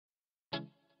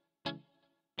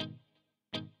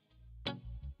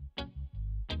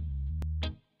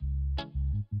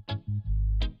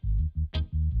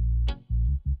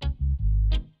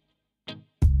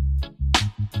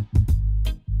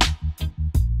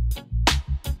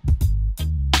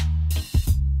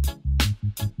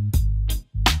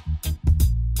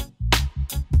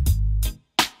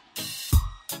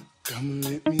Come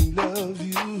let me love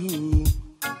you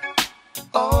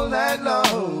all night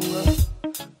long.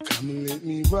 Come let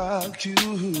me rock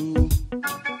you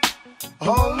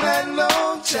all night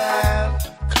long, child.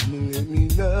 Come let me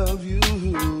love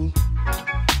you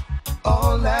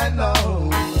all night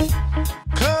long.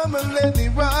 Come and let me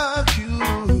rock you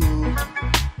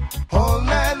all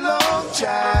night long,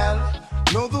 child.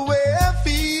 Know the way I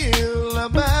feel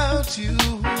about you,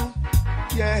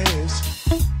 yes.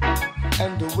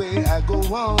 And the way I go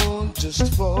on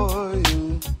just for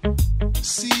you.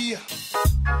 See,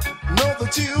 know the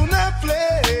tune I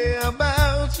play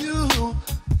about you,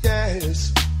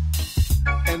 yes.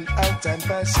 And as time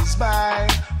passes by,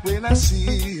 when I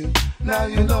see you, now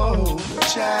you know,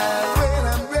 child. When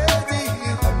I'm ready,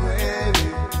 I'm ready.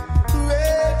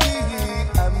 Ready,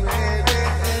 I'm ready.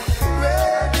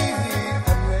 Ready,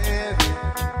 I'm ready.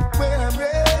 When I'm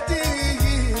ready,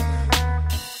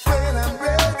 when I'm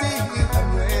ready, I'm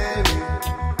ready.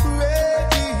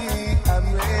 Ready, I'm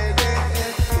ready.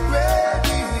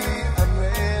 Ready, I'm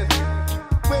ready.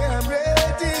 When I'm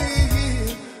ready.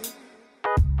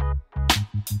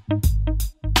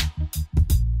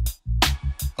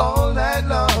 All night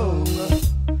long,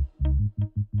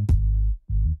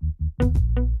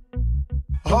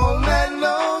 all night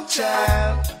long,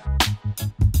 child.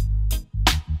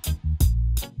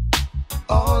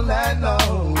 All night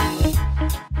long,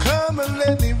 come and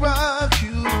let me rock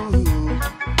you.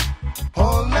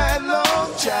 All night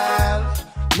long, child.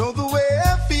 Know the way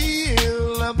I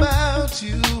feel about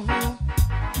you,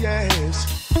 yes.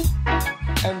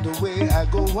 And the way I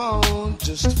go on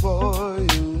just for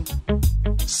you.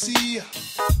 See,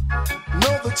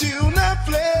 know the tune I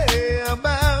play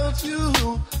about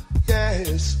you,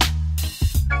 yes.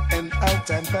 And as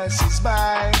time passes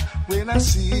by, when I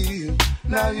see you,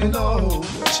 now you know,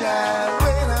 child.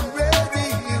 When I'm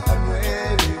ready, I'm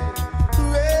ready.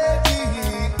 Ready,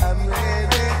 I'm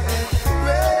ready.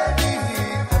 Ready,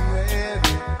 I'm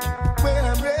ready. When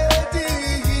I'm ready,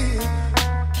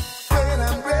 when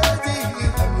I'm ready,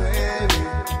 I'm ready.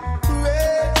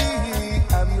 Ready,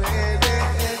 I'm ready.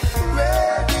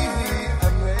 Ready,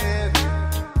 I'm ready.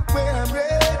 When I'm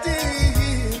ready,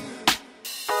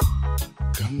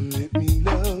 come let me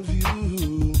love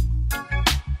you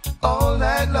all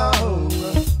night long.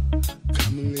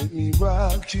 Come let me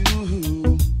rock you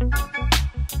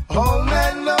all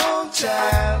night long,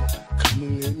 child.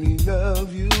 Come let me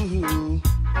love you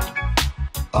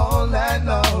all night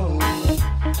long.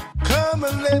 Come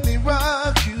and let me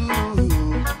rock you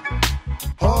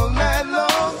all night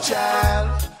long, child.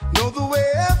 Know the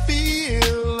way I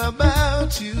feel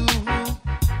about you,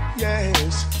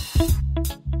 yes.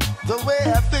 The way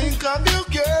I think of you,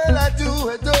 girl, I do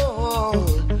adore.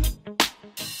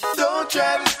 Don't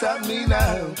try to stop me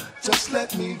now, just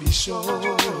let me be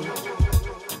sure.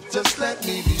 Just let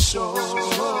me be sure,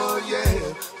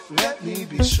 yeah. Let me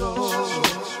be sure.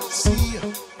 See,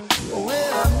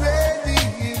 when I'm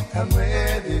ready, I'm ready.